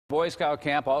Boy Scout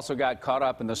camp also got caught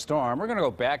up in the storm. We're going to go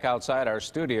back outside our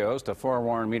studios to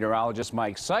forewarned meteorologist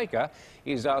Mike Syka.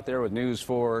 He's out there with News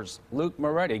 4's Luke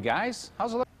Moretti. Guys,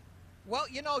 how's it look? Well,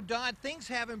 you know, Don, things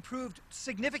have improved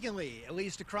significantly, at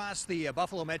least across the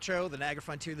Buffalo Metro, the Niagara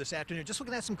Frontier this afternoon. Just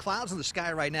looking at some clouds in the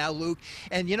sky right now, Luke.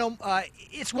 And, you know,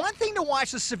 it's one thing to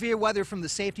watch the severe weather from the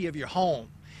safety of your home.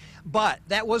 But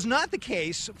that was not the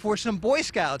case for some Boy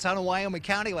Scouts out in Wyoming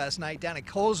County last night down at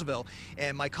Colesville.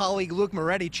 And my colleague Luke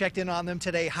Moretti checked in on them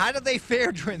today. How did they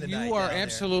fare during the night? You are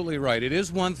absolutely right. It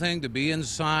is one thing to be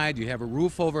inside. You have a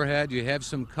roof overhead. You have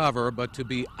some cover. But to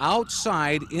be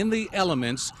outside in the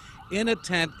elements in a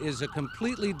tent is a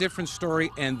completely different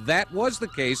story. And that was the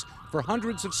case for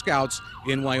hundreds of scouts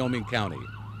in Wyoming County.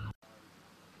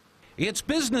 It's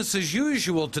business as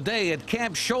usual today at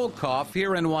Camp Schoellkopf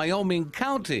here in Wyoming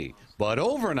County. But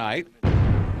overnight,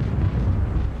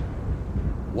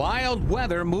 wild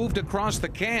weather moved across the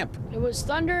camp. It was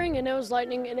thundering and it was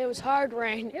lightning and it was hard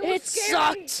rain. It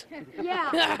sucked.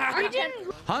 Yeah.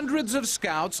 Hundreds of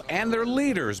scouts and their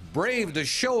leaders braved a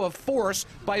show of force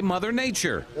by Mother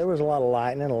Nature. There was a lot of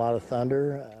lightning, a lot of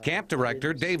thunder. Camp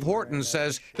director Dave Horton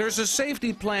says there's a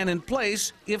safety plan in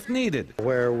place if needed.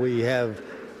 Where we have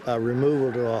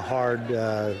removal to a hard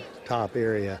top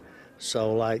area.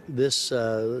 So like this,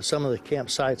 some of the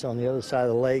campsites on the other side of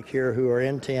the lake here who are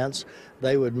in tents,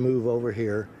 they would move over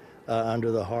here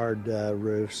under the hard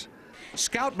roofs.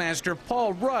 Scoutmaster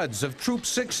Paul Rudds of Troop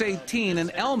 618 in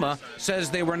Elma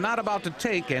says they were not about to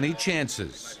take any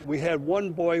chances. We had one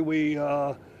boy, we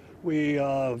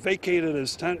vacated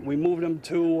his tent. We moved him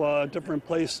to a different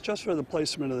place just for the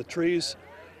placement of the trees,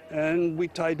 and we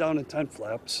tied down the tent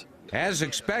flaps. As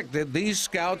expected, these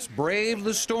scouts braved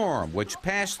the storm, which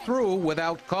passed through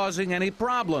without causing any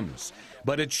problems.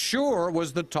 But it sure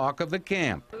was the talk of the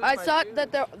camp. I thought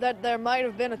that there might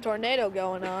have been a tornado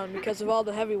going on because of all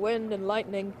the heavy wind and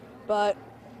lightning, but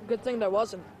good thing there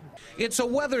wasn't. It's a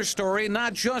weather story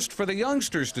not just for the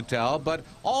youngsters to tell, but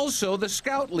also the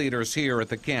scout leaders here at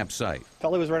the campsite.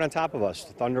 Felly was right on top of us.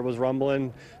 The thunder was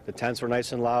rumbling, the tents were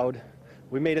nice and loud.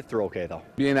 We made it through okay, though.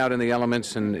 Being out in the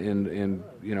elements and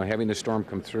you know, having the storm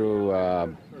come through,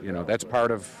 you know, that's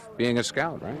part of being a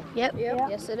scout, right? Yep.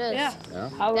 Yes, it is. Yeah.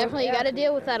 Definitely, you got to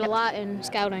deal with that a lot in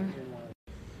scouting.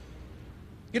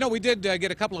 You know, we did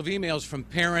get a couple of emails from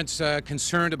parents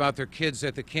concerned about their kids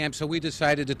at the camp, so we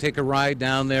decided to take a ride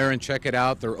down there and check it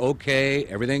out. They're okay.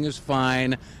 Everything is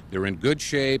fine. They're in good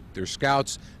shape. They're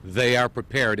scouts. They are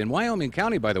prepared. And Wyoming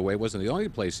County, by the way, wasn't the only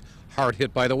place hard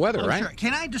hit by the weather, right? Sure.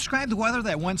 Can I describe the weather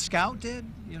that one scout did?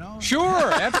 You know?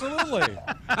 Sure, absolutely.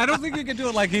 I don't think you can do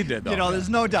it like he did, though. You know, there's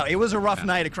no doubt. It was a rough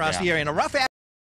night across the area and a rough